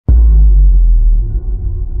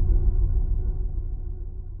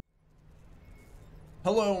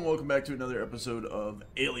Hello and welcome back to another episode of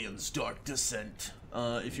Aliens Dark Descent.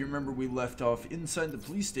 If you remember, we left off inside the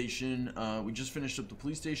police station. We just finished up the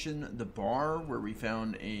police station, the bar where we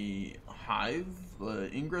found a hive,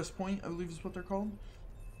 ingress point, I believe is what they're called.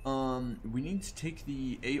 We need to take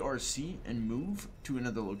the ARC and move to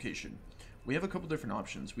another location. We have a couple different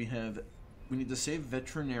options. We need to save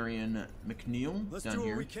veterinarian McNeil Let's down do what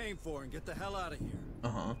here. we came for and get the hell out of here.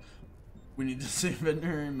 We need to save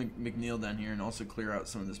veterinarian McNeil down here and also clear out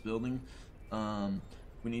some of this building.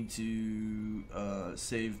 We need to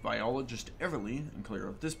save biologist Everly and clear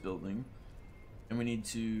up this building. And we need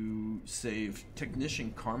to save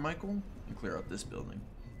technician Carmichael and clear out this building.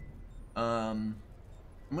 I'm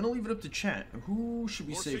going to leave it up to chat. Who should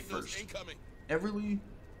we save first? Incoming. Everly,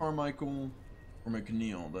 Carmichael, or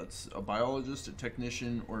McNeil? That's a biologist, a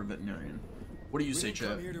technician, or a veterinarian. What do you say, We didn't chat?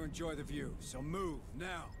 come here to enjoy the view, so move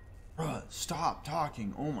now. Bruh, stop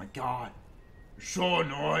talking. Oh my god. You're so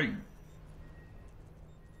annoying.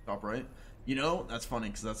 Stop, right? You know, that's funny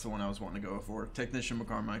because that's the one I was wanting to go for. Technician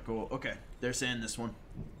McCarmichael. Okay, they're saying this one.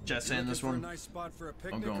 Chat's saying this one. A nice spot for a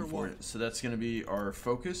picnic I'm going or for what? it. So that's going to be our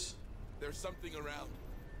focus. There's something around.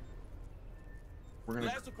 We're going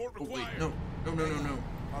to... Last support Oh, wait. required. No. No.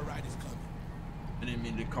 Our ride is coming. I didn't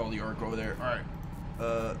mean to call the arc over there.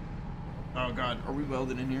 Alright. Oh god, are we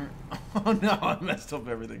welded in here? Oh no, I messed up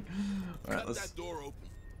everything. Alright, Cut let's that door open.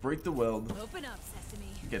 break the weld. Open up, Sesame.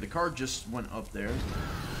 Okay, the car just went up there.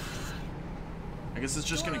 I guess it's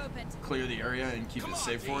just Door gonna opened. clear the area and keep Come it on,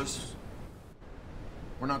 safe for team. us.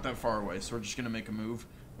 We're not that far away, so we're just gonna make a move.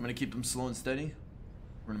 I'm gonna keep them slow and steady.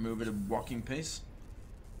 We're gonna move at a walking pace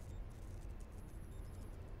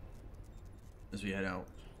as we head out.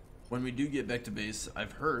 When we do get back to base,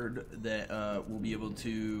 I've heard that we'll be able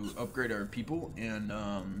to upgrade our people and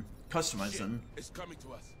customize Shit, them. it's coming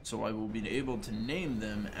to us. So I will be able to name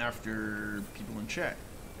them after people in chat.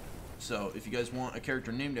 So if you guys want a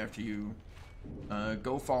character named after you,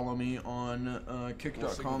 go follow me on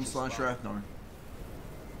kick.com/Rathnar.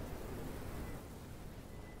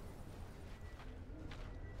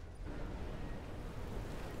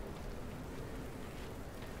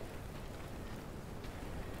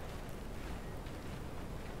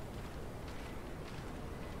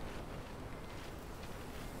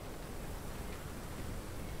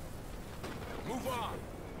 Move on.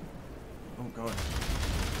 Oh god.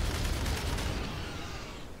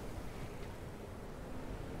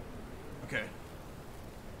 Okay.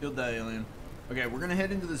 Killed that alien. Okay, we're gonna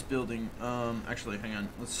head into this building. Actually, hang on.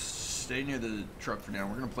 Let's stay near the truck for now.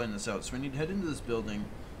 We're gonna plan this out. So we need to head into this building.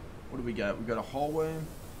 What do we got? We got a hallway.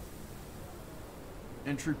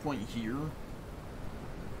 Entry point here. We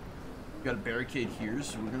got a barricade here,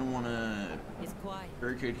 so we're gonna wanna It's quiet.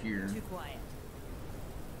 barricade here. Too quiet.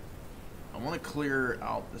 I want to clear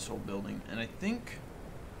out this whole building, and I think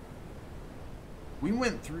we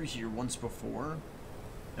went through here once before,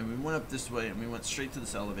 and we went up this way, and we went straight to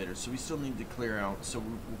this elevator, so we still need to clear out. So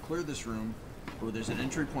we'll clear this room. Oh, there's an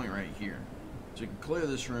entry point right here. So we can clear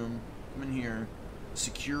this room, come in here,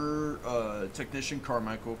 secure Technician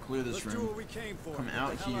Carmichael, clear this Let's do room, what we came for. come and get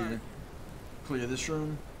out the hell of here, clear this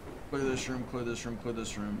room, clear this room, clear this room, clear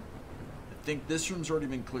this room. I think this room's already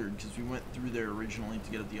been cleared because we went through there originally to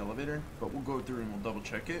get at the elevator, but we'll go through and we'll double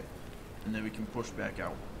check it, and then we can push back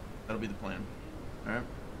out. That'll be the plan. Alright?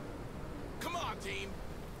 Come on, team.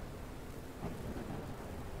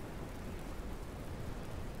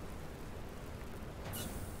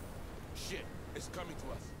 Shit, it's coming to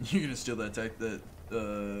us. You're gonna steal that tactic?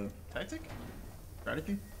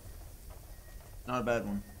 Strategy? Not a bad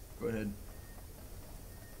one. Go ahead.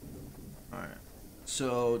 Alright.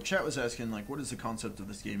 So, chat was asking, like, what is the concept of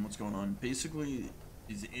this game? What's going on? Basically,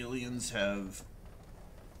 these aliens have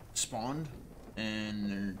spawned, and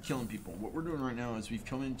they're killing people. What we're doing right now is we've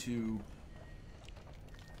come into...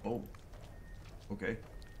 Oh. Okay.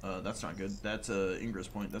 That's not good. That's a ingress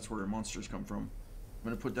point. That's where monsters come from. I'm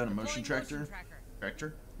gonna put down a motion Deploying tractor.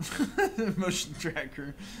 tracker. Motion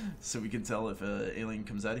tracker. So we can tell if an alien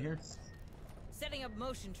comes out of here. Setting up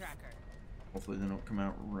motion tracker. Hopefully they don't come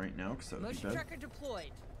out right now, because that would be Motion bad. tracker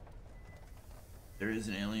deployed. There is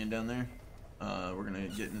an alien down there. We're gonna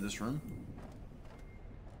get into this room.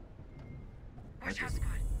 Watch out,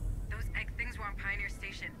 Squad. Those egg things were on Pioneer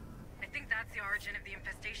Station. I think that's the origin of the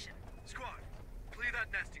infestation. Squad, clear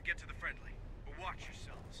that nest and get to the friendly. But watch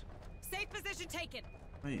yourselves. Safe position taken.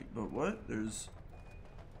 Wait, but what? There's...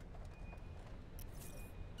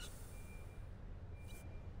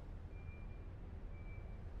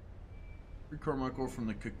 Free Carmichael from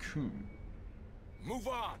the cocoon. Move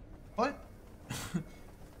on. What?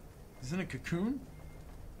 He's in a cocoon?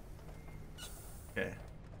 Okay.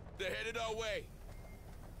 They're headed our way.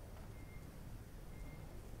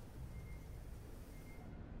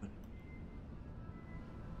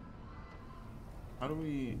 How do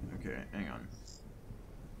we... Okay, hang on.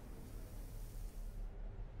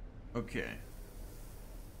 Okay.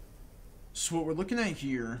 So what we're looking at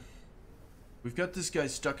here... We've got this guy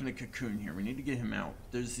stuck in a cocoon here. We need to get him out.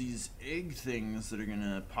 There's these egg things that are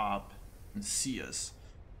gonna pop and see us.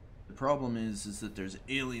 The problem is that there's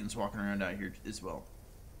aliens walking around out here as well.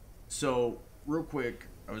 So, real quick,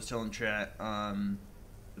 I was telling chat, the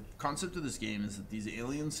concept of this game is that these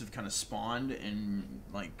aliens have kind of spawned and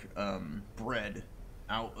like bred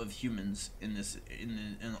out of humans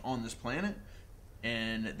on this planet,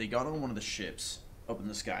 and they got on one of the ships up in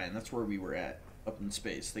the sky, and that's where we were at. Up in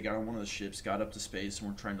space. They got on one of the ships, got up to space, and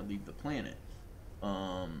we're trying to leave the planet.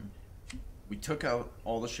 We took out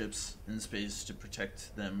all the ships in space to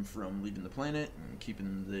protect them from leaving the planet and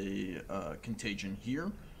keeping the contagion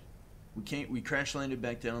here. We crash landed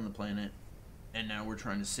back down on the planet, and now we're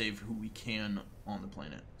trying to save who we can on the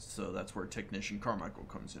planet. So that's where Technician Carmichael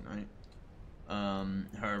comes in, right?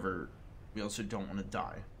 However, we also don't want to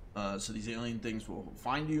die. So these alien things will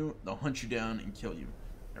find you, they'll hunt you down, and kill you.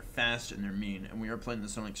 They're fast and they're mean, and we are playing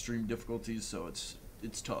this on extreme difficulties, so it's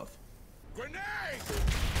tough. Grenade!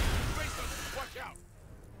 Face them. Watch out!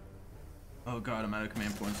 Oh god, I'm out of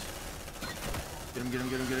command points. Get him, get him,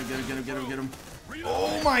 get him, get him, get him, get him, get him, get him.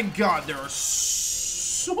 Oh my god, there are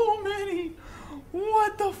so many!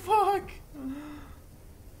 What the fuck?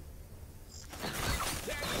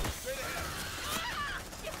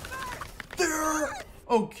 There.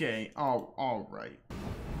 Okay, all right.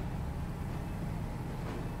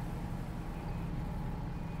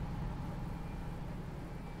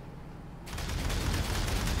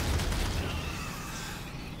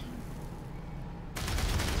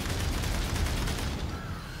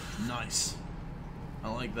 Nice. I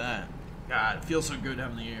like that. God, it feels so good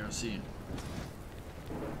having the ARC.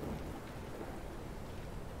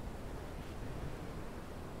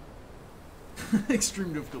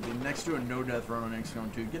 Extreme difficulty next to a no death run on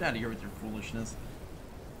XCOM 2. Get out of here with your foolishness.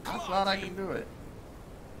 I thought I could do it.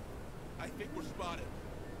 I think we're spotted.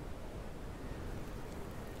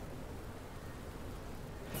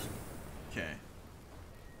 Okay.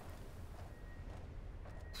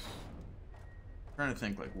 Trying to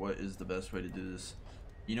think like what is the best way to do this.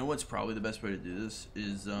 You know what's probably the best way to do this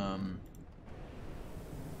is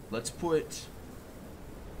let's put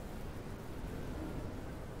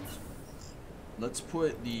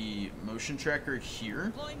the motion tracker here.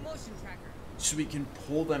 Deploying motion tracker. So we can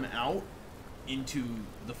pull them out into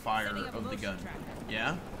the fire of the gun. Tracker.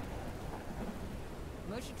 Yeah?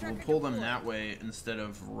 Motion tracker We'll pull them deployed. that way instead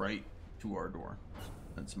of right to our door.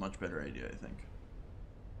 That's a much better idea, I think.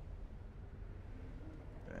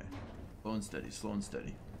 Okay. Slow and steady, slow and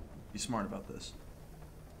steady. Be smart about this.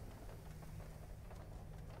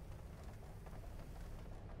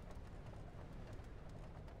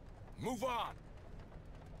 Move on.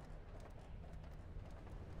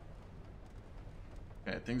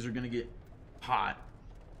 Okay, things are gonna get hot.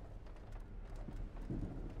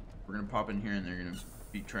 We're gonna pop in here and they're gonna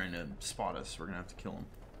be trying to spot us. We're gonna have to kill them.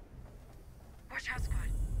 Watch out, squad.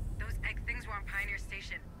 Those egg things were on Pioneer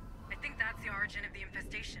Station. I think that's the origin of the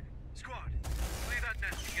infestation. Squad, clear that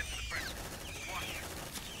nest and get to the friendly. Watch.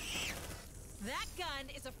 That gun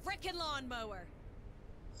is a frickin' lawnmower.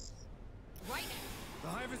 Right now. The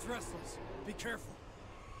hive is restless. Be careful.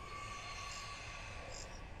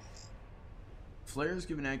 Flares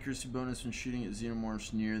give an accuracy bonus when shooting at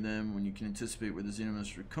xenomorphs near them. When you can anticipate where the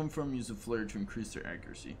xenomorphs would come from, use a flare to increase their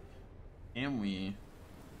accuracy. And we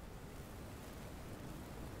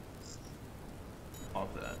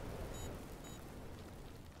off that.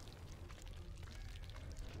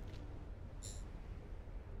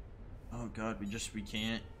 Oh god, we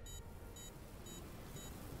can't.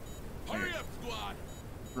 Hurry up, squad.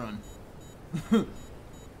 Run.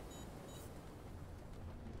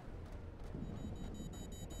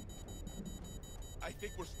 I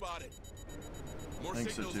think we're spotted. More I think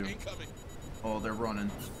so signals too. incoming. Oh, they're running.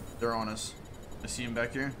 They're on us. I see them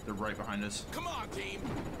back here. They're right behind us. Come on, team.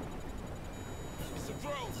 It's a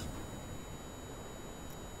throw.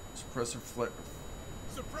 Suppressor flare.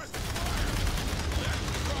 Suppressive fire. That's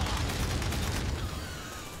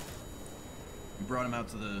We brought him out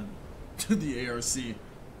to the ARC.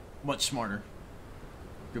 Much smarter.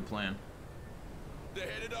 Good plan. they're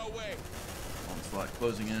headed our way. Onslaught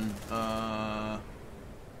closing in.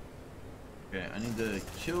 Okay, I need to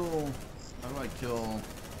kill. How do I kill?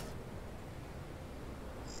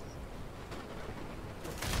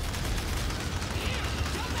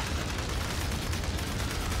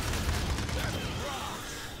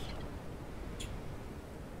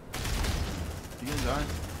 You gonna die?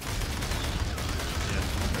 Yeah,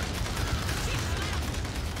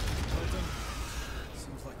 okay.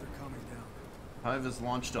 Hive has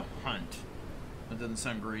launched a hunt. That doesn't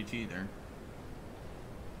sound great either.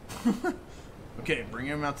 Okay,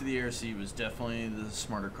 bringing him out to the ARC was definitely the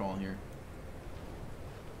smarter call here.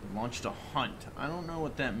 We launched a hunt. I don't know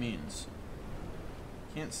what that means.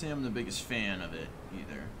 Can't say I'm the biggest fan of it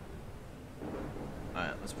either.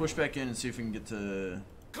 Alright, let's push back in and see if we can get to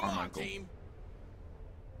Come on, Carmichael. team.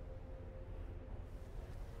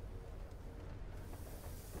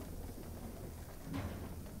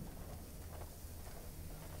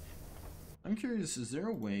 I'm curious, is there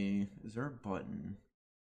a way, is there a button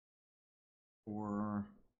for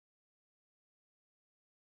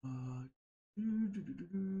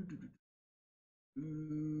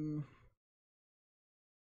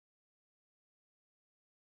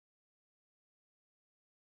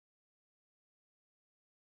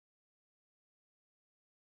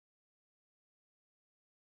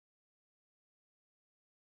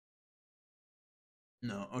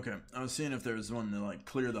no, okay. I was seeing if there was one to like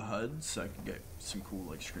clear the HUD so I could get some cool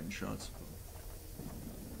like screenshots.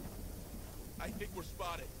 I think we're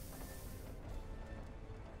spotted.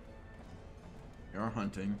 We are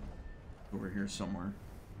hunting over here somewhere.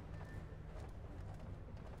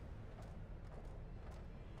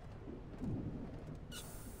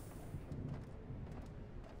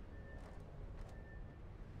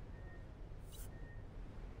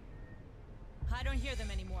 I don't hear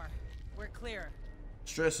them anymore. We're clear.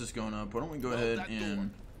 Stress is going up. Why don't we go Close ahead that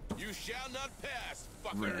and door. You shall not pass,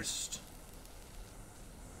 fuckers. rest?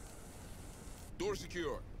 Door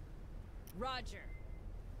secure. Roger.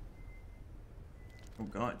 Oh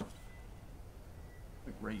god.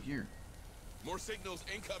 Like right here. More signals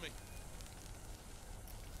incoming.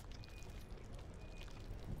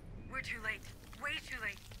 We're too late. Way too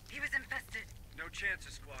late. He was infested. No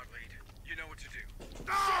chances, squad lead. You know what to do.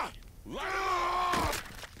 Ah! Light it up!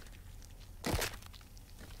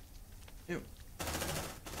 Ew.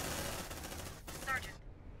 Sergeant,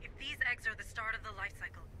 if these eggs are the start of the life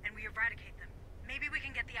cycle and we eradicate them, maybe we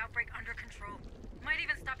can get the outbreak under control. Might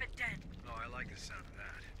even stop it dead. Oh, I like the sound of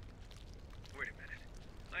that. Wait a minute.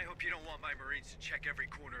 I hope you don't want my Marines to check every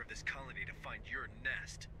corner of this colony to find your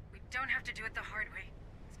nest. We don't have to do it the hard way.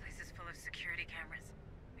 This place is full of security cameras.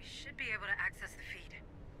 We should be able to access the feed.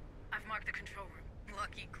 I've marked the control room.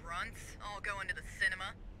 Lucky grunts, all going to the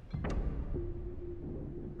cinema.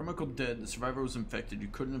 Carmichael dead. The survivor was infected. You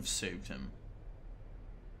couldn't have saved him.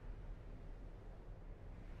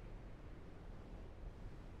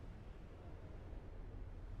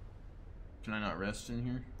 Can I not rest in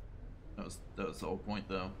here? That was the whole point,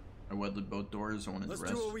 though. I welded both doors. I wanted Let's to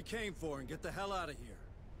rest. do what we came for and get the hell out of here.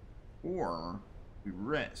 Or we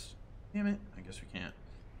rest. Damn it. I guess we can't.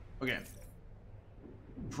 Okay.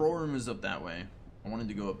 Control room is up that way. I wanted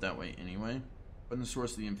to go up that way anyway. But the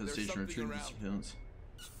source of the infestation something retrieve the around. surveillance.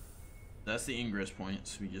 That's the ingress point,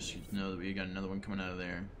 so we just know that we got another one coming out of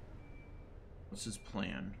there. What's his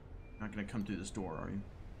plan? You're not gonna come through this door, are you?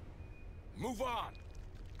 Move on.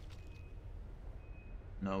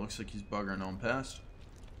 No, looks like he's buggering on past.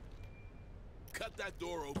 Cut that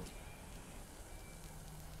door open.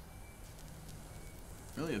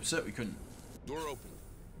 Really upset we couldn't Door open.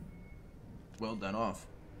 weld that off.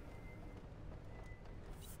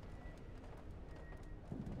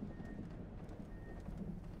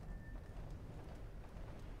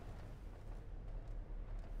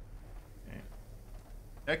 Okay.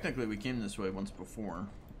 Technically, we came this way once before.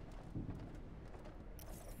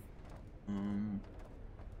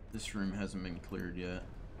 This room hasn't been cleared yet.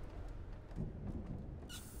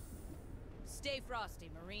 Stay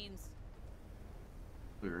frosty, Marines.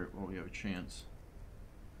 Clear it while we have a chance.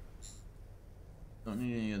 Don't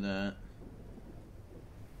need any of that.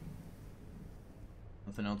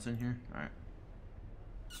 Nothing else in here? Alright.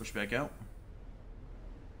 Push back out.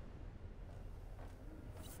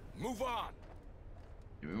 Move on.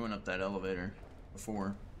 Yeah, we went up that elevator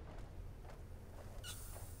before.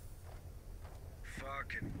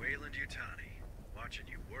 Fucking Wayland Yutani. Watching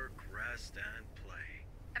you work, rest, and play.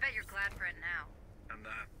 I bet you're glad for it now. I'm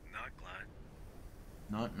not glad.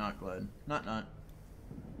 Not glad. Not.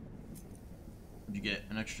 Did you get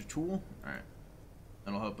an extra tool? Alright.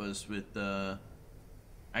 That'll help us with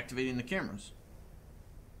activating the cameras.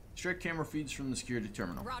 Extract camera feeds from the security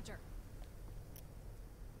terminal. Roger.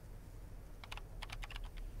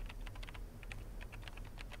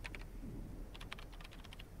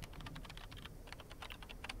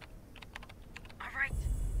 All right,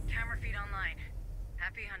 camera feed online.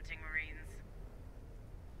 Happy hunting, Marines.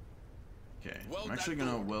 Okay. Weld I'm actually that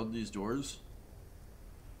gonna door. weld these doors.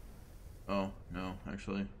 Oh, no,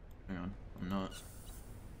 actually. Hang on. I'm not.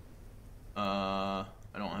 I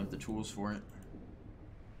don't have the tools for it.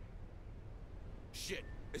 Shit,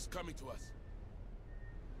 it's coming to us.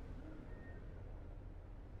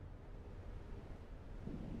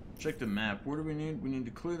 Check the map. What do we need? We need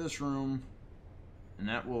to clear this room, and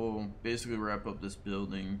that will basically wrap up this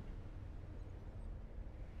building.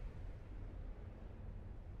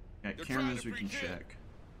 Got They're cameras trying we to can breach in. check.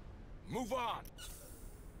 Move on.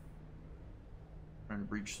 Trying to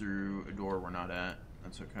breach through a door we're not at.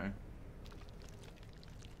 That's okay.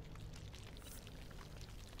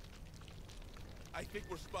 I think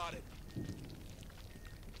we're spotted. Does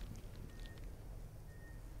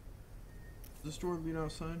this door lead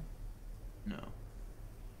outside? No.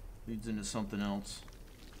 Leads into something else.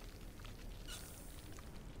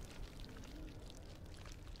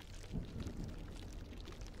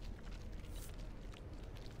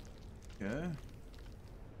 Okay.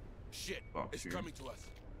 Shit, Box it's here. coming to us.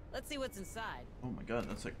 Let's see what's inside. Oh my god,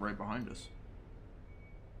 that's like right behind us.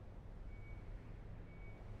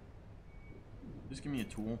 Just give me a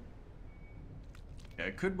tool. Okay,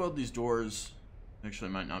 I could weld these doors. Actually,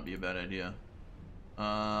 might not be a bad idea.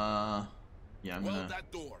 Yeah, I'm Weld gonna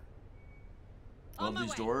that door. On weld my these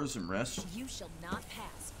way. doors and rest You shall not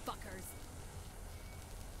pass, fuckers.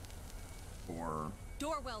 for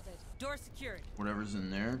Door welded. Door secured. whatever's in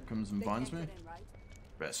there comes and finds me.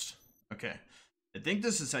 Rest. Okay. I think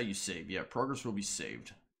this is how you save. Yeah, progress will be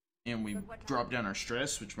saved. And we drop down our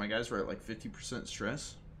stress, which my guys were at like 50%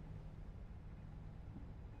 stress.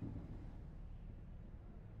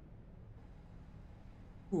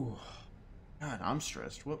 Ooh. God, I'm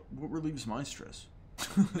stressed. What relieves my stress?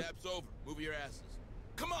 Snap's over. Move your asses.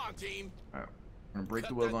 Come on, team. Alright. I'm gonna break the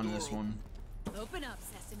Cut weld that on door this open. one. Open up,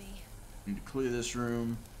 Sesame. Need to clear this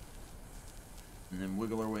room. And then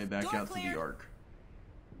wiggle our way back Door out to clear. the arc.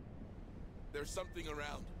 There's something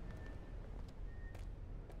around.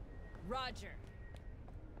 Roger.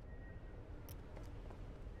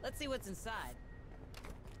 Let's see what's inside.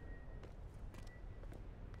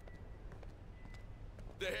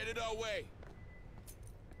 They're headed our way.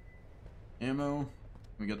 Ammo.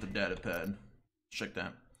 We got the data pad. Check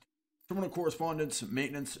that. Terminal correspondence,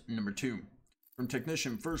 maintenance number 2. From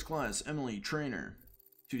technician first class Emily Trainer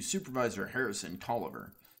to supervisor Harrison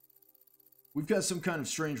Tolliver. We've got some kind of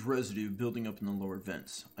strange residue building up in the lower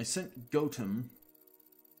vents. I sent Gautam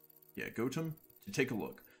to take a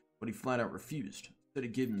look, but he flat out refused. Said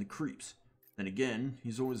it gave him the creeps. Then again,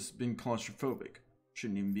 he's always been claustrophobic.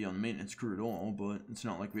 Shouldn't even be on the maintenance crew at all, but it's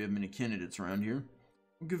not like we have many candidates around here.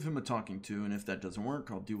 I'll give him a talking to, and if that doesn't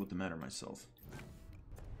work, I'll deal with the matter myself.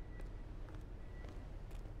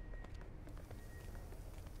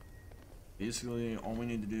 Basically, all we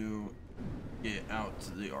need to do is get out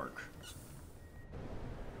to the arc.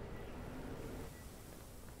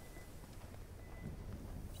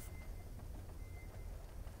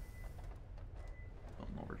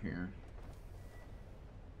 Something over here.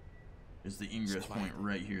 There's the ingress point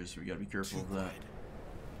right here, so we gotta be careful of that.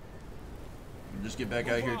 Just get back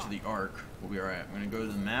out here to the arc. We'll be alright. I'm gonna go to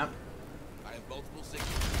the map. I have multiple signals.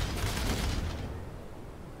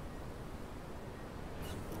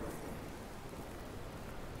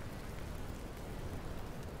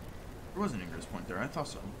 There was an ingress point there. I thought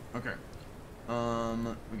so. Okay.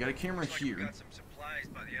 We got a camera Looks like here. we got some supplies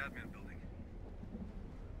by the admin building.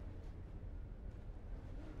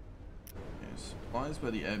 Okay, supplies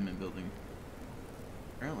by the admin building.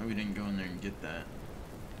 Apparently we didn't go in there and get that.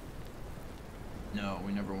 No,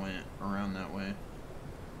 we never went around that way.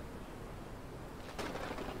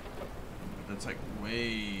 That's like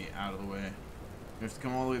way out of the way. We have to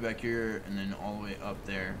come all the way back here and then all the way up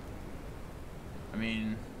there. I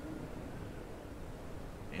mean,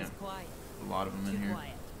 damn, It's quiet. a lot of them in Too here.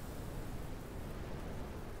 quiet.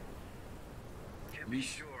 Can't be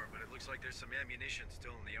sure, but it looks like there's some ammunition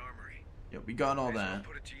still in the armory. Yeah, we got all May as well that.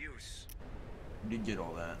 put it to use. We did get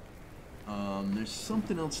all that. There's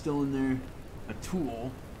something else still in there. A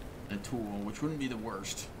tool, which wouldn't be the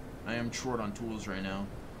worst. I am short on tools right now.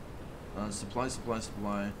 Supply.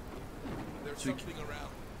 There's So something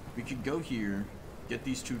around. We could go here, get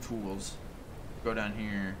these 2 tools, go down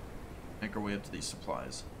here, make our way up to these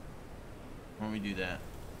supplies. Why don't we do that?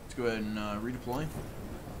 Let's go ahead and redeploy.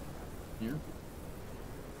 Here.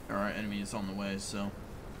 Our enemy is on the way, so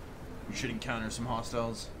we should encounter some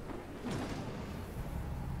hostiles.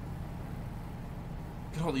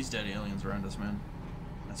 Look at all these dead aliens around us, man.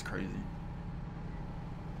 That's crazy.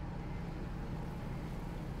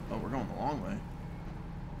 Oh, we're going the long way.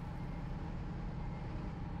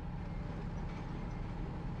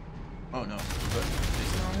 Oh no. What?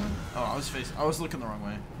 Facing the wrong way? Oh, I was looking the wrong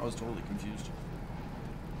way. I was totally confused.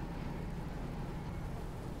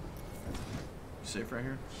 You safe right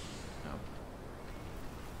here?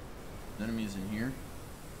 No. Enemies in here.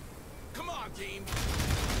 Come on, team.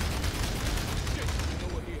 Shit, you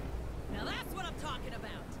know we're here. Now that's what I'm talking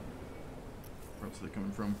about. Where else are they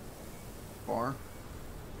coming from? Bar.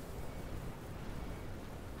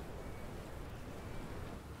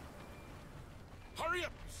 Hurry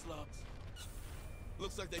up, you slugs.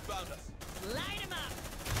 Looks like they found us. Light him up.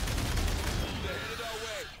 They're headed our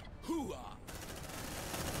way. Hoo-ah.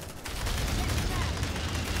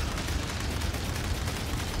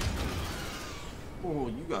 Oh,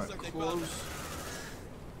 you got Looks like they found close. us.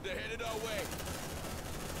 They're headed our way.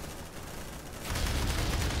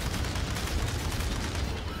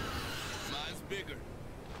 Mine's bigger.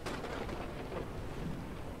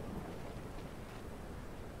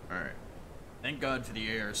 Alright. Thank God for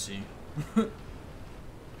the ARC. Let's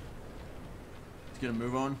get a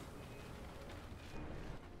move on.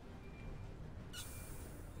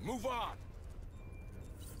 Move on.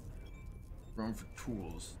 Going for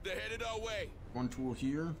tools. They're headed our way. One tool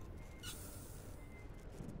here.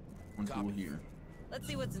 One tool Copy. here. Let's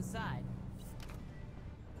see what's inside.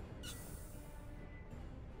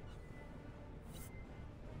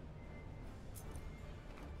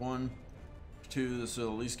 One, two. This will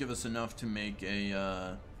at least give us enough to make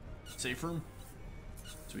a safe room,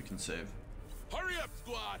 so we can save. Hurry up,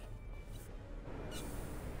 squad.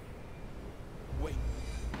 Wait.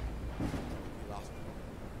 We lost him.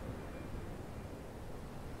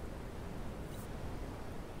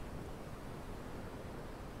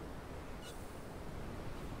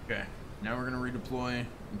 Okay, now we're gonna redeploy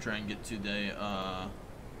and try and get to the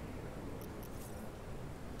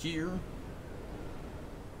here.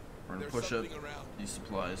 We're gonna There's push up something around. these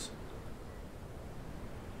supplies.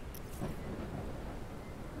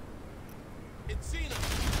 It's Cena.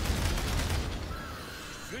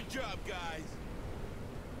 Good job, guys.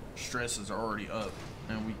 Stress is already up,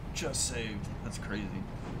 and we just saved. That's crazy.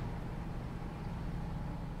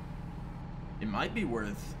 It might be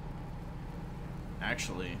worth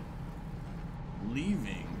actually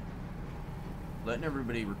leaving, letting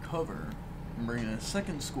everybody recover, and bringing a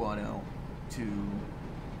second squad out to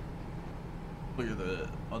clear the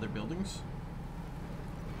other buildings.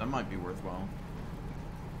 That might be worthwhile.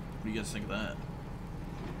 What do you guys think of that?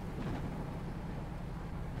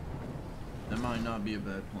 That might not be a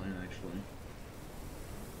bad plan, actually.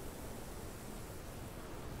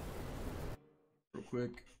 Real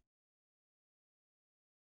quick.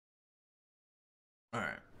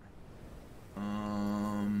 Alright.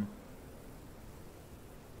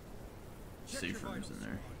 Safe rooms in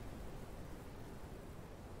there.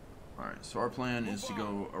 Alright, so our plan is to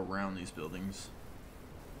go around these buildings.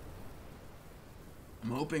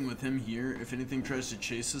 I'm hoping with him here, if anything tries to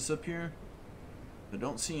chase us up here, I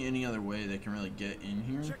don't see any other way they can really get in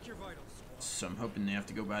here. Check your vitals, squad. So I'm hoping they have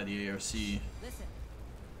to go by the ARC, Listen,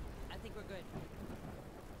 I think we're good.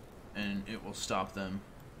 and it will stop them.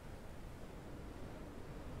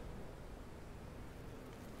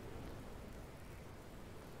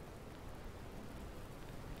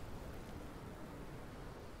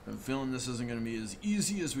 I'm feeling this isn't going to be as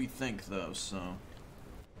easy as we think, though, so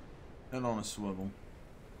head on a swivel.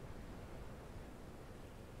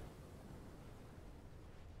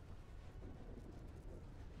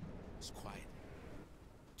 It's quiet.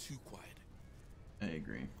 Too quiet. I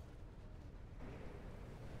agree.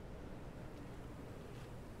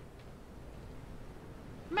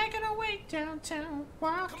 Making our way downtown,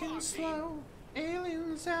 walking on, slow,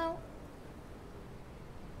 aliens out,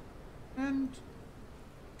 and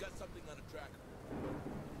Got something on a tracker.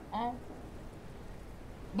 I'll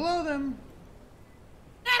blow them.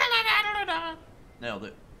 Nailed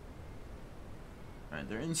it. Alright,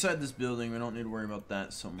 they're inside this building. We don't need to worry about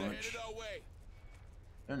that so They're much. headed our way.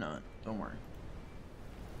 They're not. Don't worry.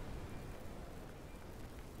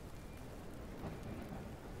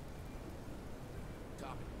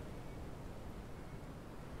 Copy.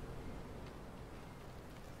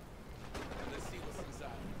 Let's see what's inside.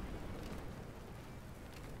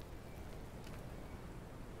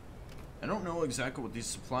 I don't know exactly what these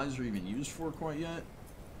supplies are even used for quite yet,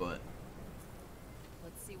 but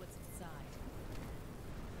Let's see what's inside.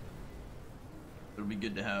 it'll be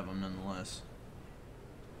good to have them nonetheless.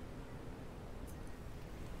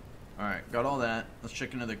 Alright, got all that. Let's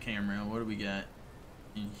check another camera. What do we got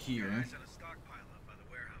in here? Guys had a stockpile up by the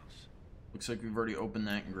warehouse. Looks like we've already opened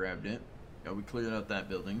that and grabbed it. Yeah, we cleared out that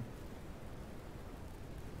building.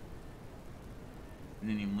 We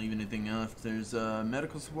didn't even leave anything left. There's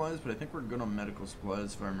medical supplies, but I think we're good on medical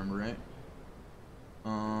supplies if I remember right.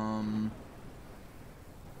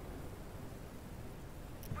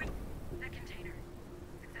 Wait, that container.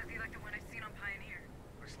 Exactly like the one I've seen on Pioneer.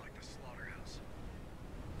 Looks like the slaughterhouse.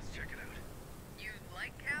 Let's check it out.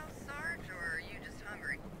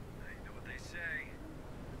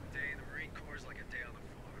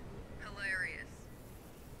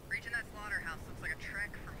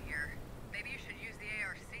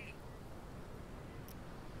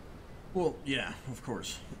 Well, yeah, of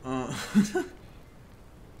course. Maybe we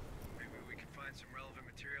can find some relevant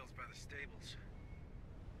materials by the stables.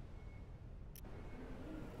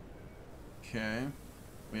 Okay.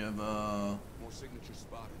 We have More signatures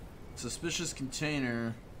spotted. suspicious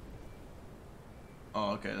container.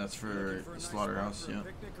 Oh, okay, that's for Looking for a the nice slaughterhouse, spot for a yeah.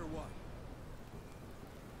 picnic or what?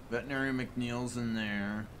 Veterinary McNeil's in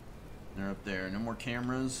there. They're up there. No more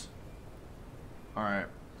cameras. Alright.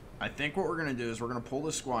 I think what we're going to do is we're going to pull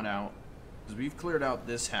this squad out. Because we've cleared out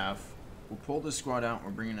this half. We'll pull this squad out and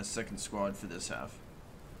we're bringing a second squad for this half.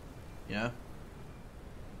 Yeah?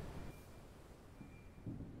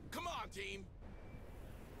 Come on, team.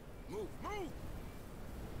 Move, move.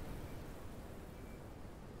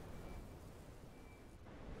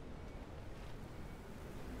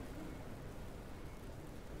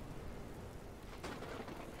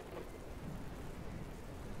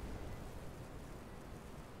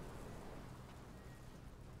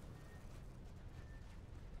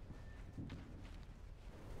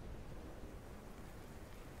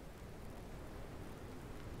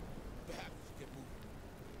 Perhaps get moving.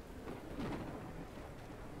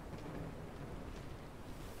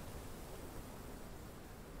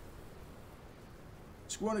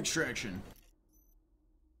 Squad extraction.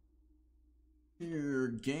 Here,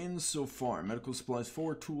 gains so far. Medical supplies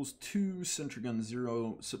 4, tools 2, sentry gun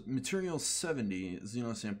 0, materials 70,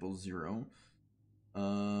 xeno sample 0.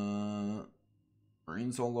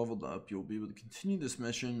 Marines all leveled up. You'll be able to continue this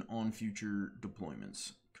mission on future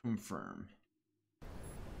deployments. Confirm.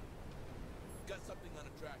 Got something on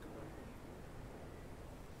a tracker.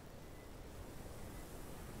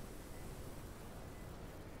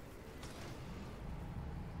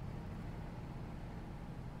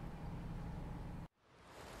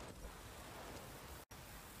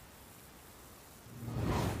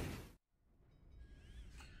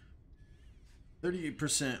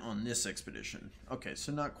 %38% on this expedition. Okay,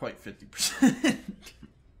 so not quite 50%.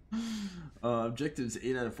 Objectives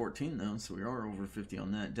 8 out of 14 though, so we are over 50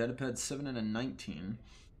 on that. Datapad 7 out of 19.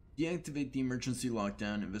 Deactivate the emergency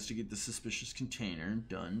lockdown. Investigate the suspicious container.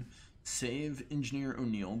 Done. Save Engineer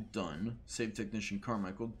O'Neill. Done. Save Technician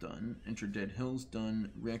Carmichael. Done. Enter Dead Hills. Done.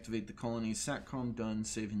 Reactivate the colony SATCOM. Done.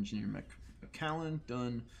 Save Engineer McCallan.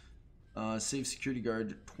 Done. Save Security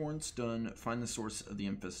Guard Torrance. Done. Find the source of the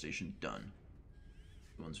infestation. Done.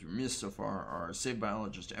 The ones we missed so far are Save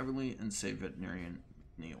Biologist Everly and Save Veterinarian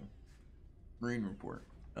Neil. Marine report.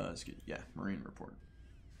 Marine report.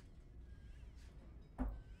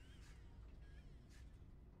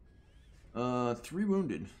 Three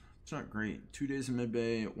wounded. It's not great. 2 days in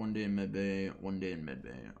medbay, 1 day in medbay, 1 day in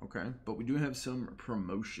medbay. Okay, but we do have some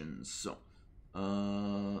promotions. So,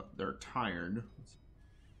 they're tired.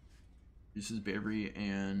 This is bravery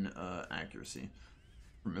and accuracy.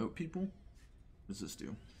 Promote people. What does this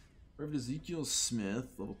do? Rev Ezekiel Smith,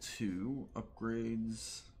 level 2.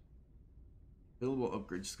 Upgrades. Available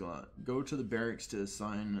upgrade slot. Go to the barracks to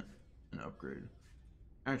assign an upgrade.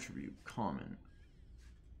 Attribute. Common.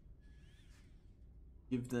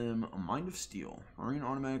 Give them a Mind of Steel. Marine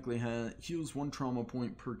automatically heals 1 trauma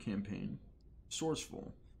point per campaign.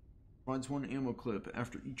 Sourceful. Provides 1 ammo clip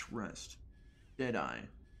after each rest. Deadeye.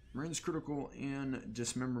 Marine's critical and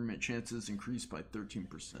dismemberment chances increase by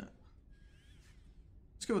 13%.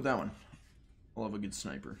 Let's go with that one. I'll have a good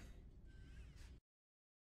sniper.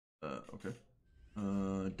 Okay.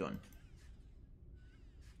 Done.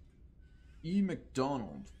 E.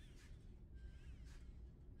 McDonald.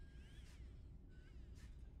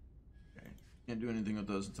 Okay. Can't do anything with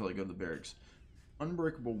those until I go to the barracks.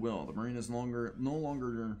 Unbreakable Will. The Marine is no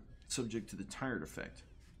longer subject to the tired effect.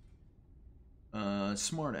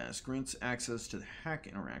 Smartass grants access to the hack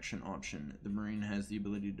interaction option. The Marine has the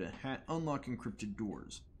ability to unlock encrypted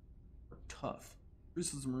doors. Or tough.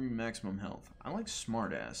 Increases the Marine maximum health. I like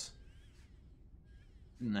Smartass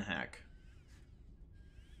in the hack.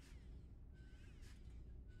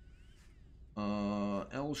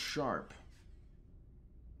 L Sharp.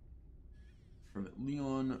 Private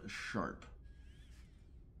Leon Sharp.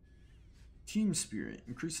 Team Spirit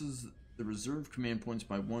increases the reserve command points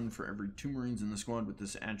by 1 for every 2 Marines in the squad with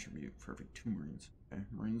this attribute. For every 2 Marines. Okay.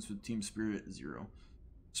 Marines with Team Spirit 0.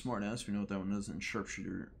 Smartass, we know what that one does. And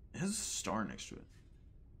Sharpshooter, it has a star next to it.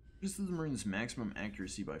 Increases the Marines' maximum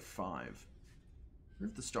accuracy by 5. I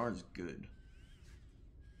wonder if the star is good.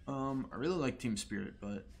 I really like Team Spirit,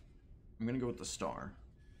 but I'm gonna go with the star.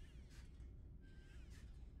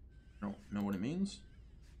 I don't know what it means.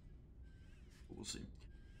 But we'll see.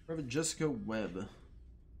 Private Jessica Webb.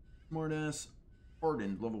 Smartass.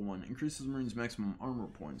 Hardened, level 1. Increases Marines' maximum armor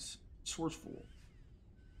points. Resourceful.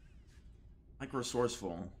 Like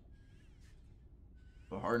resourceful.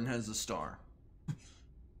 But Harden has a star. I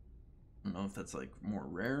don't know if that's like more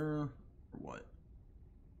rare or what.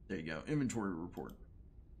 There you go. Inventory report.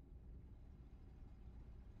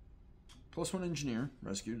 +1 engineer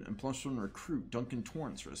rescued and +1 recruit Duncan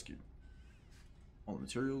Torrance rescued. All the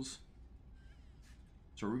materials.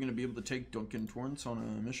 So are we going to be able to take Duncan Torrance on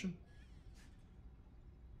a mission?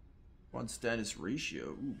 Squad status ratio.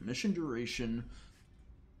 Ooh, mission duration.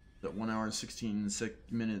 That 1 hour 16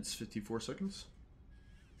 minutes 54 seconds.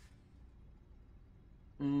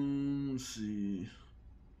 Let's see.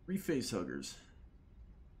 3 face huggers.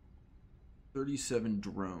 37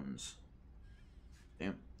 drones.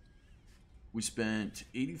 Damn. We spent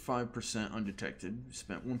 85% undetected. We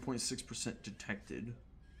spent 1.6% detected.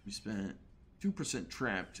 We spent 2%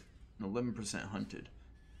 trapped and 11% hunted.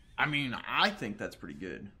 I mean, I think that's pretty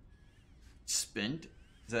good. Spent?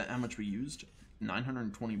 Is that how much we used?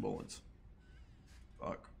 920 bullets.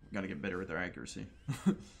 Fuck. We gotta get better with our accuracy.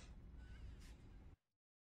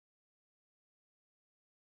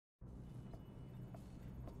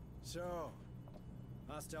 So,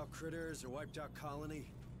 hostile critters or wiped out colony?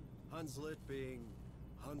 Hunslet being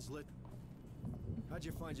Hunslet? How'd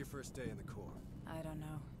you find your first day in the Corps? I don't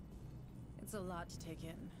know. It's a lot to take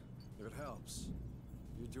in. If it helps,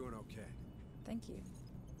 you're doing okay. Thank you.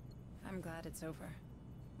 I'm glad it's over.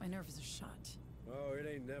 My nerves are shot. Oh, it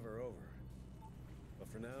ain't never over. But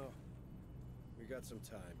for now, we got some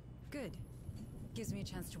time. Good. Gives me a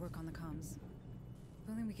chance to work on the comms. If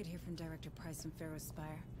only we could hear from Director Price and Pharaoh's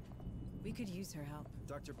Spire. We could use her help.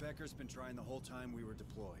 Dr. Becker's been trying the whole time we were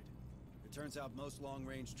deployed. It turns out most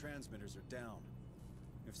long-range transmitters are down.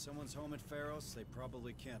 If someone's home at Pharaoh's, they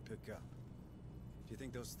probably can't pick up. Do you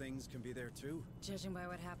think those things can be there too? Judging by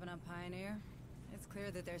what happened on Pioneer, it's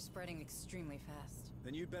clear that they're spreading extremely fast.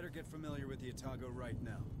 Then you'd better get familiar with the Otago right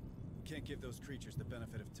now. We can't give those creatures the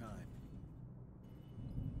benefit of time.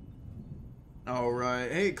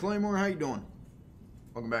 Alright. Hey, Claymore, how you doing?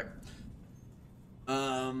 Welcome back.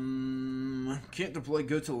 Can't deploy.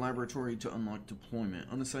 Go to the laboratory to unlock deployment.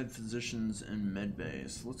 Unassigned physicians and medbay.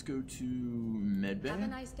 So let's go to medbay. Have a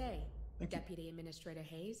nice day, Thank you. Deputy Administrator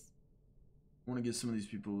Hayes. I want to get some of these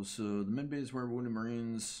people. So the medbay is where wounded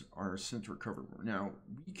Marines are sent to recover. Now,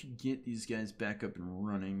 we could get these guys back up and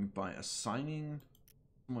running by assigning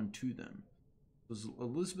someone to them. So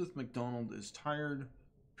Elizabeth McDonald is tired.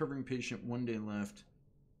 Recovering patient, 1 day left.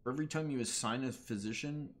 For every time you assign a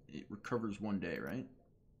physician, it recovers 1 day, right?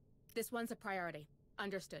 This one's a priority.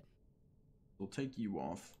 Understood. We'll take you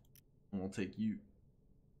off, and we'll take you.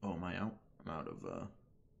 Oh, am I out?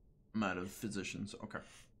 I'm out of physicians. Okay.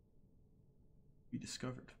 Be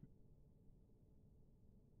discovered.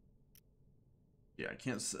 Yeah, I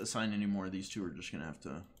can't assign any more. These two are just gonna have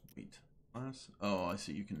to wait. Class. Oh, I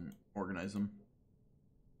see. You can organize them.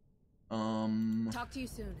 Talk to you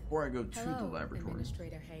soon. Before I go to Hello, the laboratory.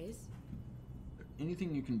 Administrator Hayes.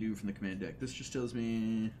 Anything you can do from the command deck? This just tells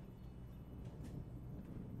me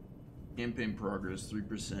campaign progress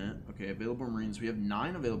 3%. Okay, available Marines. We have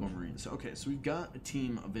 9 available Marines. Okay, so we've got a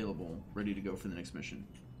team available, ready to go for the next mission.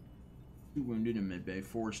 2 wounded in mid-bay,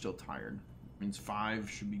 4 are still tired. Means 5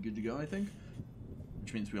 should be good to go, I think.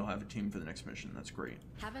 Which means we'll have a team for the next mission. That's great.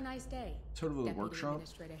 Have a nice day. Sort of a Deputy workshop.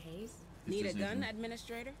 Administrator Hayes. Need a gun,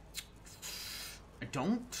 Administrator? I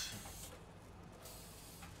don't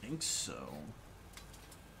think so.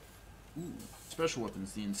 Ooh, special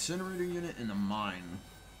weapons, the incinerator unit and the mine.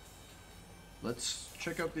 Let's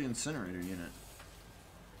check out the incinerator unit.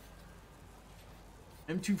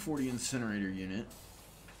 M240 incinerator unit.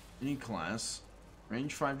 Any class.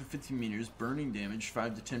 Range 5 to 15 meters. Burning damage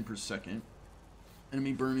 5 to 10 per second.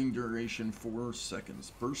 Enemy burning duration 4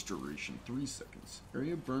 seconds. Burst duration 3 seconds.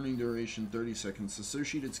 Area burning duration 30 seconds.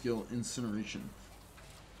 Associated skill incineration.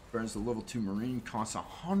 Whereas the level 2 marine costs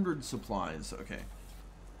 100 supplies. Okay.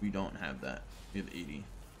 We don't have that. We have 80.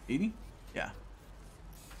 80? Yeah.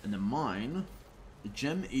 And the mine. The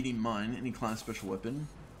Gem 80 mine. Any class special weapon.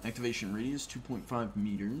 Activation radius 2.5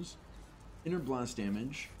 meters. Inner blast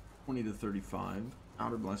damage 20 to 35.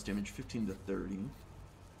 Outer blast damage 15 to 30.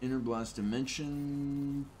 Inner blast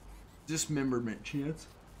dimension. Dismemberment chance.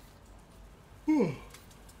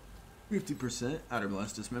 50%. Outer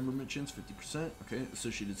blast dismemberment chance 50%. Okay.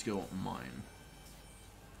 Associated skill mine.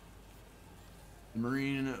 The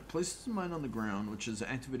Marine places a mine on the ground, which is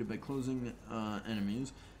activated by closing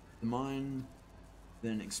enemies. The mine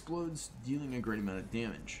then explodes, dealing a great amount of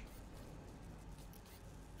damage.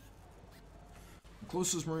 The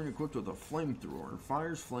closest Marine equipped with a flamethrower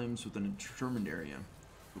fires flames within a determined area.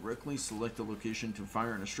 Directly select a location to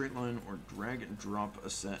fire in a straight line or drag and drop a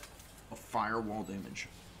set of firewall damage.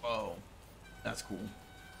 Oh, that's cool.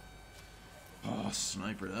 Oh,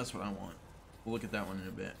 sniper, that's what I want. We'll look at that one in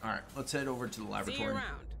a bit. Alright, let's head over to the laboratory. See you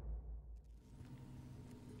around.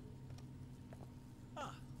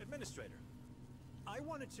 Ah, Administrator. I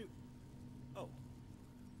wanted to... Oh.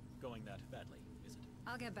 Going that badly, is it?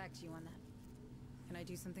 I'll get back to you on that. Can I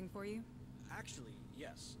do something for you? Actually,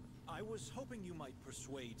 yes. I was hoping you might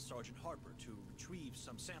persuade Sergeant Harper to retrieve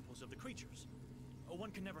some samples of the creatures.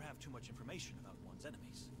 One can never have too much information about one's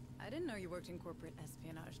enemies. I didn't know you worked in corporate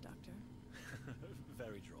espionage, Doctor.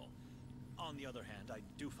 Very droll. On the other hand, I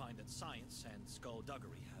do find that science and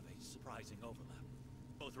skullduggery have a surprising overlap.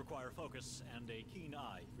 Both require focus and a keen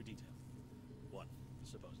eye for detail. One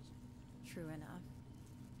supposes. True enough.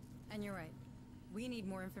 And you're right. We need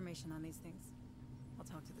more information on these things. I'll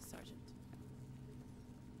talk to the sergeant.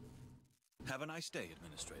 Have a nice day,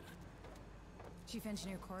 Administrator. Chief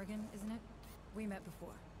Engineer Corrigan, isn't it? We met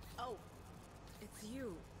before. Oh, it's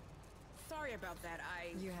you. Sorry about that,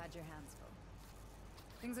 You had your hands full.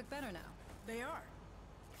 Things look better now. They are.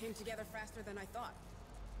 Came together faster than I thought.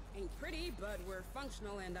 Ain't pretty, but we're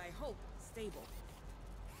functional and I hope stable.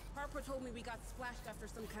 Harper told me we got splashed after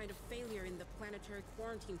some kind of failure in the planetary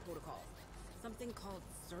quarantine protocol. Something called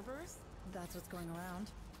Cerberus? That's what's going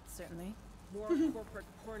around. Certainly. More corporate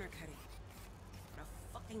corner cutting. What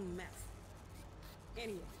a fucking mess.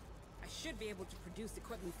 Anyway, I should be able to produce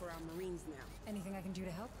equipment for our Marines now. Anything I can do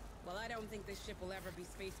to help? Well, I don't think this ship will ever be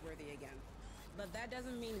space-worthy again. But that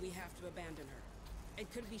doesn't mean we have to abandon her.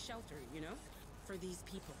 It could be shelter, you know? For these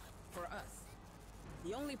people. For us.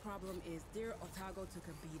 The only problem is dear Otago took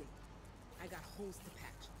a beating. I got holes to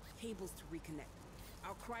patch, cables to reconnect.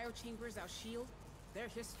 Our cryo chambers, our shield, they're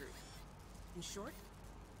history. In short,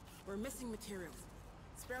 we're missing materials.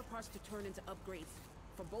 Spare parts to turn into upgrades.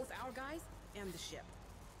 For both our guys and the ship.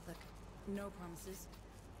 Look, no promises.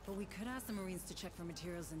 But we could ask the Marines to check for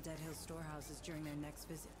materials in Dead Hill storehouses during their next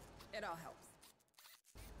visit. It all helps.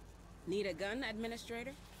 Need a gun,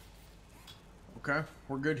 Administrator? Okay,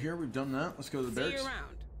 we're good here. We've done that. Let's go to the See barracks. you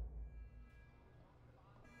around.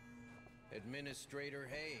 Administrator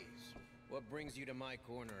Hayes, what brings you to my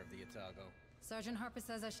corner of the Otago? Sergeant Harper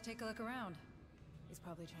says I should take a look around. He's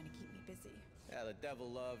probably trying to keep me busy. Yeah, the devil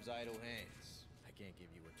loves idle hands. I can't give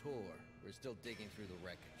you a tour. We're still digging through the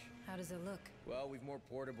wreckage. How does it look? Well, we've more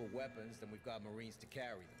portable weapons than we've got Marines to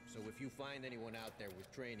carry them. So if you find anyone out there with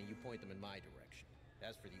training, you point them in my direction.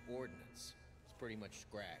 As for the ordnance, it's pretty much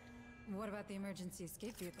scragged. What about the emergency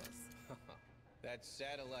escape vehicles? That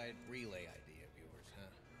satellite relay idea of yours, huh?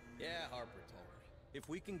 Yeah, Harper told me. If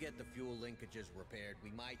we can get the fuel linkages repaired, we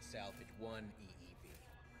might salvage one EEV.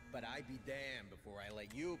 But I'd be damned before I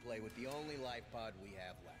let you play with the only life pod we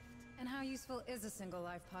have left. And how useful is a single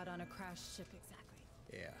life pod on a crashed ship exactly?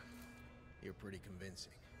 Yeah, you're pretty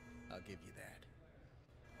convincing. I'll give you that.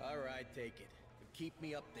 All right, take it. But keep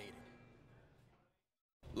me updated.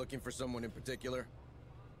 Looking for someone in particular?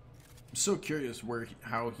 I'm so curious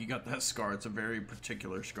how he got that scar. It's a very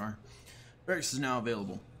particular scar. Barracks is now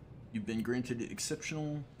available. You've been granted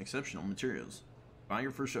exceptional materials. Buy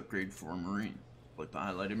your first upgrade for a Marine. Like the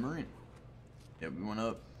highlighted Marine. Yeah, we went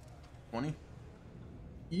up 20.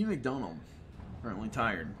 E. McDonald. Currently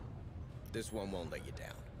tired. This one won't let you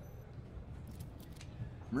down.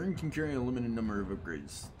 Marine can carry a limited number of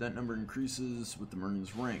upgrades. That number increases with the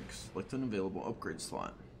Marine's rank. Select an available upgrade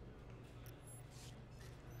slot.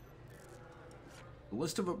 The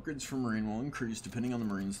list of upgrades for Marine will increase depending on the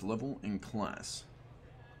Marine's level and class.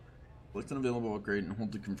 Select an available upgrade and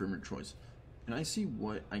hold to confirm your choice. Can I see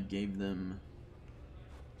what I gave them?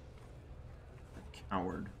 A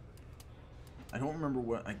coward. I don't remember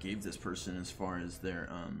what I gave this person as far as their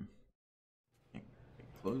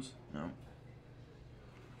clothes? No.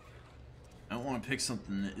 I don't want to pick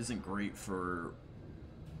something that isn't great for...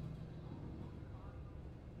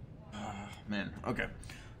 man, okay.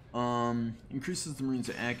 Increases the Marine's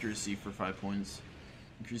accuracy for 5 points.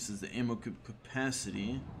 Increases the ammo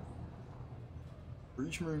capacity. For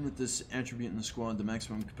each Marine with this attribute in the squad, the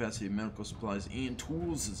maximum capacity of medical supplies and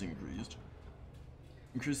tools is increased.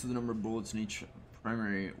 Increases the number of bullets in each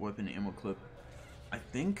primary weapon ammo clip. I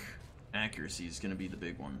think accuracy is going to be the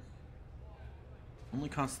big one. Only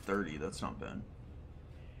costs 30, that's not bad.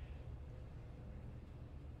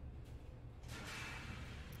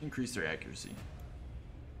 Increase their accuracy.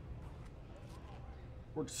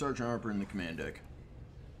 Report to Sergeant Harper in the command deck.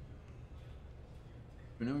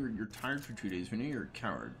 We know you're tired for 2 days. We know you're a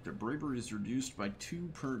coward. Their bravery is reduced by 2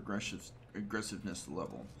 per aggressiveness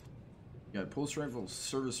level. You got a pulse rifle,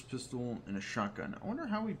 service pistol, and a shotgun. I wonder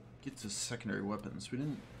how we get to secondary weapons. We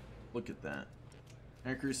didn't look at that.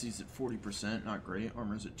 Accuracy's at 40%, not great.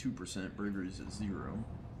 Armor's at 2%, bravery's at 0.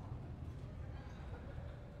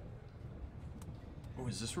 Oh,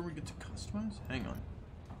 is this where we get to customize? Hang on.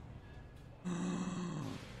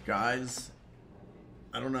 Guys,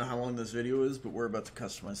 I don't know how long this video is, but we're about to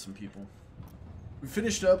customize some people. We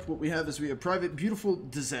finished up. What we have is we have Private Beautiful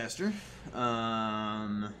Disaster.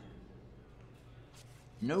 No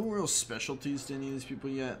real specialties to any of these people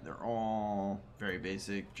yet. They're all very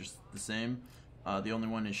basic, just the same. The only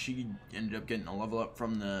one is she ended up getting a level up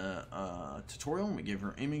from the tutorial, and we gave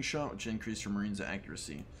her aiming shot, which increased her Marine's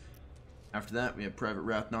accuracy. After that, we have Private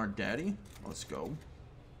Rathnar Daddy. Let's go.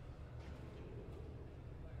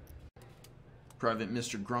 Private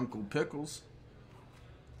Mr. Grunkle Pickles.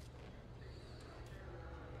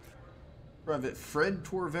 Private Fred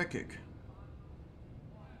Torvekic.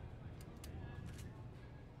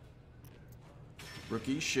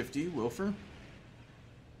 Rookie Shifty Wilfer.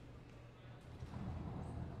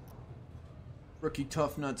 Rookie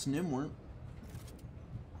Tough Nuts Nimwort.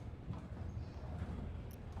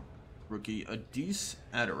 Rookie Adis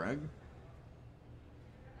Adarag.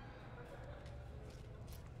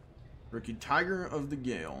 Rookie Tiger of the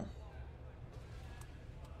Gale.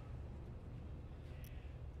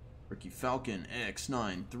 Rookie Falcon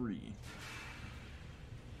X93.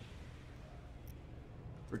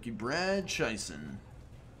 Rookie Brad Chison.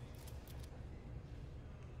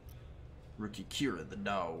 Rookie Kira the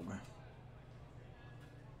Dog. And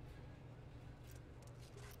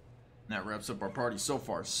that wraps up our party so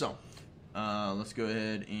far. So, let's go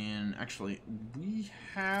ahead and actually, we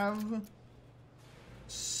have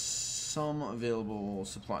some available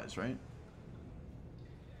supplies, right?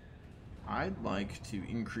 I'd like to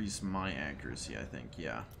increase my accuracy, I think,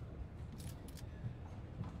 yeah.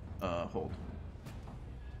 Hold.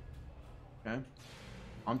 Okay.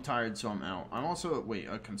 I'm tired, so I'm out. I'm also, wait,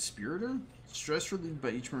 a conspirator? Stress relieved by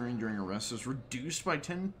each Marine during arrest is reduced by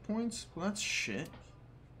 10 points? Well, that's shit.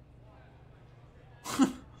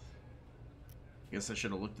 Guess I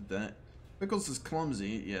should have looked at that. Pickles is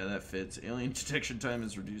clumsy. Yeah, that fits. Alien detection time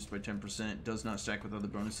is reduced by 10%. Does not stack with other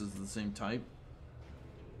bonuses of the same type.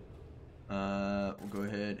 We'll go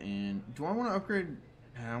ahead and... Do I want to upgrade...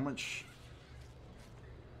 How much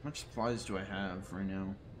supplies do I have right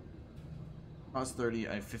now? Cost 30.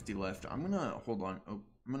 I have 50 left. I'm gonna hold on. Oh,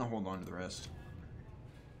 I'm gonna hold on to the rest.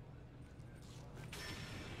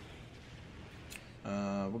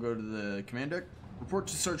 We'll go to the command deck. Report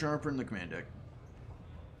to Sergeant Harper in the command deck.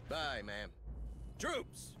 Bye, ma'am.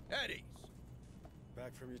 Troops, Eddies.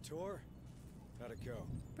 Back from your tour? How'd it go?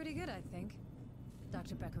 Pretty good, I think.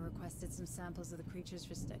 Dr. Becker requested some samples of the creatures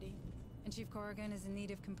for study, and Chief Corrigan is in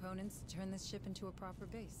need of components to turn this ship into a proper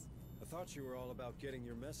base. I thought you were all about getting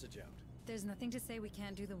your message out. There's nothing to say we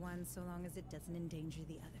can't do the one so long as it doesn't endanger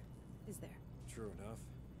the other, is there? True enough.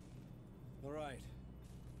 All right.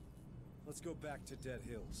 Let's go back to Dead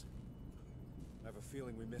Hills. I have a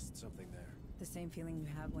feeling we missed something there. The same feeling you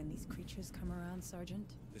have when these creatures come around,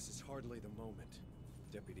 Sergeant? This is hardly the moment,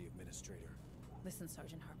 Deputy Administrator. Listen,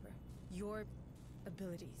 Sergeant Harper. Your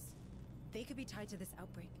abilities, they could be tied to this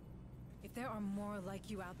outbreak. If there are more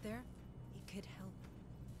like you out there, it could help.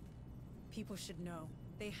 People should know.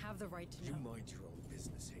 They have the right to know. You mind your own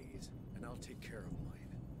business, Hayes, and I'll take care of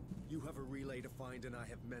mine. You have a relay to find, and I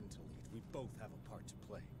have men to lead. We both have a part to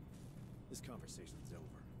play. This conversation's over.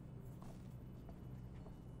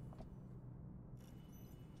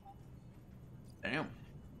 Damn.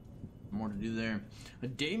 More to do there. A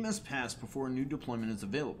day must pass before a new deployment is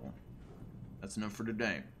available. That's enough for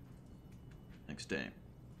today. Next day.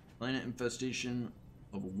 Planet infestation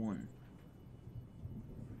level 1.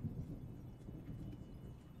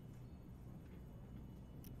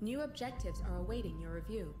 New objectives are awaiting your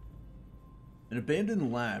review. An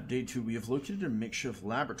abandoned lab. Day 2. We have located a makeshift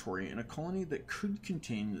laboratory in a colony that could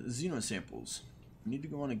contain xenosamples. We need to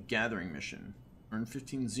go on a gathering mission. Earn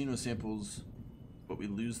 15 xenosamples, but we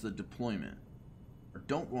lose the deployment. Or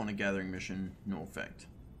don't go on a gathering mission. No effect.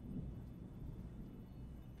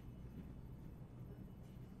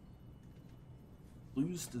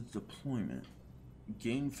 Lose the deployment.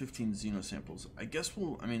 Gain 15 xenosamples. I guess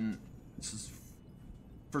we'll... I mean, this is...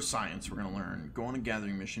 For science, we're going to learn. Go on a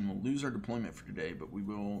gathering mission. We'll lose our deployment for today, but we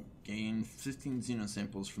will gain 15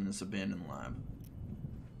 xenosamples from this abandoned lab.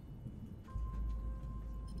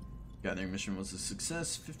 Gathering mission was a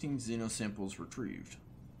success. 15 xenosamples retrieved.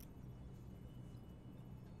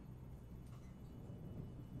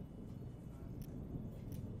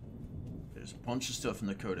 There's a bunch of stuff in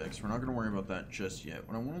the codex. We're not going to worry about that just yet.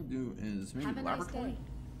 What I want to do is maybe Have a laboratory. nice day,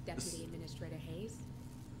 Deputy Administrator Hayes.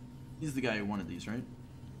 He's the guy who wanted these, right?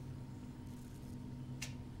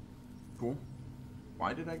 Cool.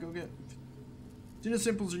 Why did I go get...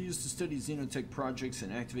 Xenosamples are used to study xenotech projects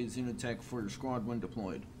and activate xenotech for your squad when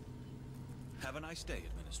deployed. Have a nice day,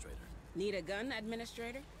 Administrator. Need a gun,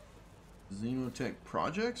 Administrator? Xenotech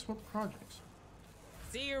projects? What projects?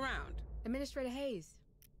 See you around. Administrator Hayes.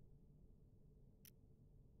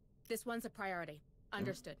 This one's a priority.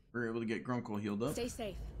 Understood. We were able to get Grunkle healed up. Stay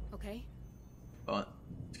safe, okay? But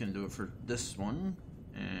it's gonna do it for this one.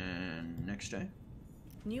 And next day.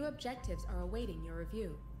 New objectives are awaiting your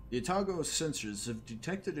review. The Otago sensors have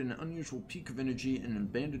detected an unusual peak of energy in an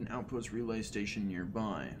abandoned outpost relay station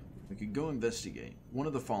nearby. We could go investigate. One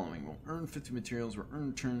of the following will earn 50 materials, or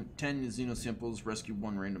earn 10 xenosamples, rescue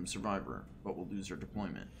 1 random survivor, but we'll lose our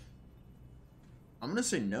deployment. I'm gonna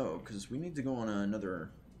say no, because we need to go on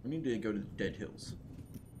another... We need to go to the Dead Hills.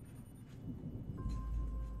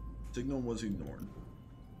 Signal was ignored.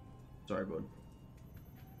 Sorry, bud.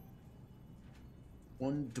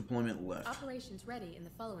 1 deployment left. Operations ready in the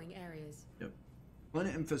following areas. Yep.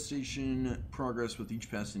 Planet infestation progress with each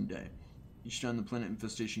passing day. Each time the planet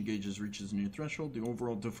infestation gauges reaches a new threshold, the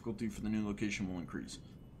overall difficulty for the new location will increase.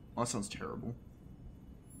 Well, that sounds terrible.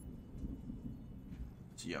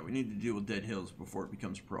 So yeah, we need to deal with Dead Hills before it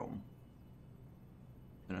becomes a problem.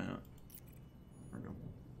 There we go.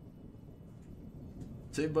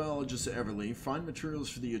 Save biologist Everly, find materials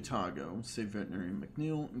for the Otago, save veterinarian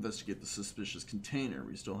McNeil, investigate the suspicious container.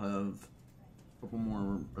 We still have a couple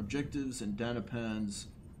more objectives and data pads,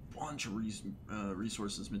 bunch of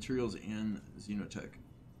resources, materials, and Xenotech.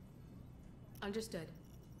 Understood.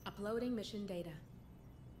 Uploading mission data.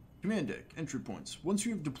 Command deck, entry points. Once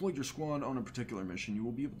you have deployed your squad on a particular mission, you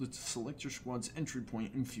will be able to select your squad's entry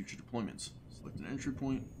point in future deployments. Select an entry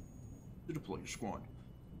point to deploy your squad.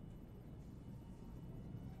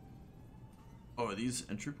 Oh, are these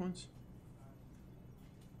entry points?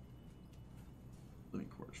 Living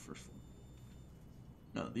quarters, first floor.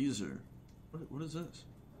 No, these are... What is this?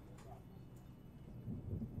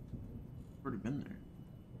 I've already been there.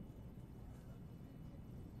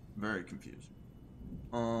 Very confused.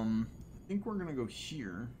 I think we're gonna go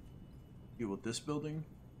here, deal with this building,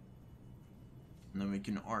 and then we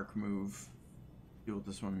can arc move, deal with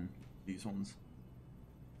this one, these ones.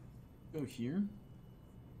 Go here.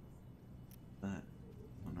 That.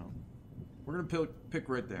 Oh no. We're gonna pick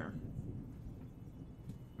right there.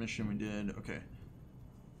 Mission we did. Okay.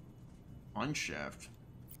 Mine shaft.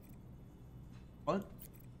 What?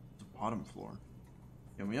 It's the bottom floor.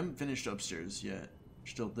 Yeah, we haven't finished upstairs yet.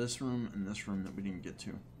 Still this room and this room that we didn't get to.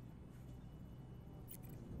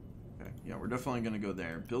 Okay, yeah, we're definitely gonna go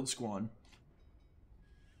there. Build squad.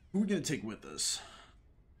 Who are we gonna take with us?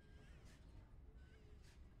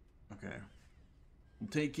 Okay. We'll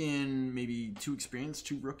take in maybe 2 experience,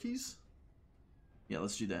 2 rookies. Yeah,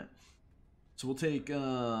 let's do that. So we'll take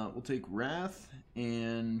Wrath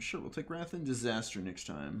and sure, we'll take Wrath and Disaster next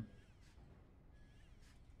time.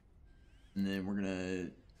 And then we're gonna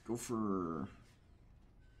go for...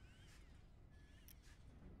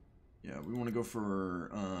 Yeah, we want to go for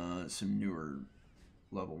some newer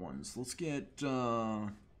level ones. Let's get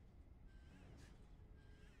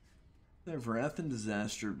have Wrath and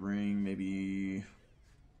Disaster bring maybe...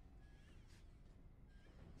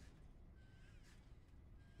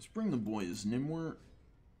 Let's bring the boys Nimwort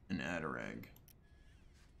and Adarag.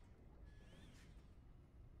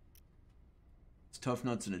 It's Tough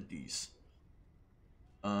Nuts and a Deece.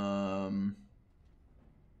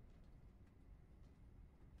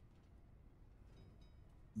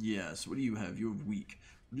 Yeah, so what do you have? You have Weak.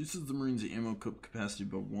 Reduces the Marines' ammo capacity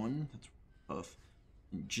by 1. That's tough.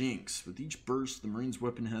 And Jinx. With each burst, the Marines'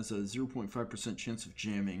 weapon has a 0.5% chance of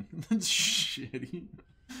jamming. That's shitty.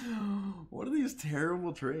 What are these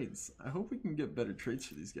terrible traits? I hope we can get better traits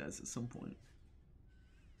for these guys at some point.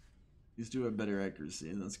 These do have better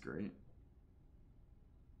accuracy, that's great.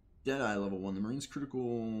 Deadeye level 1. The Marines'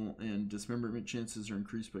 critical and dismemberment chances are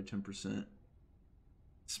increased by 10%.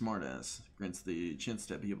 Smartass grants the chance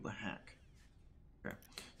to be able to hack. Okay,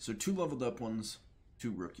 so 2 leveled up ones, 2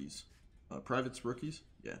 rookies. Privates rookies?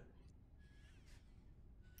 Yeah.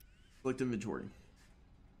 Select inventory.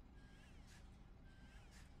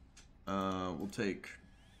 We'll take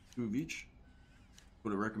 2 of each.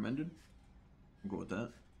 Go to recommended. We'll go with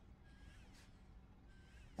that.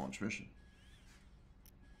 Launch mission.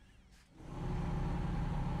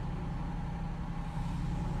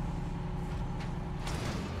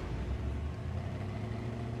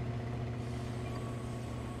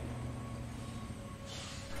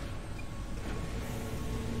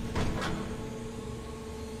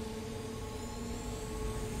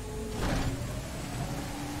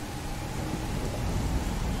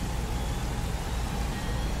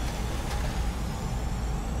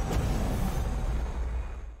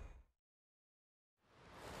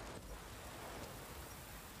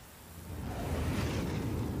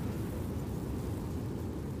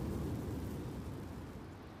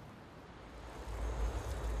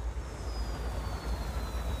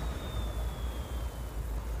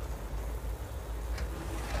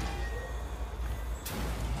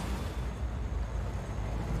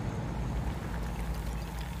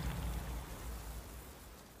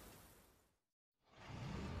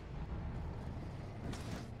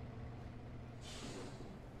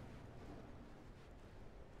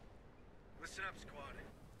 Listen up, squad.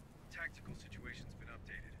 Tactical situation's been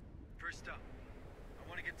updated. First up, I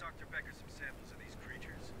want to get Dr. Becker some samples of these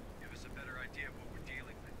creatures. Give us a better idea of what we're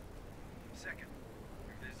dealing with. Second,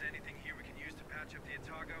 if there's anything here we can use to patch up the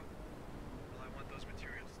Otago,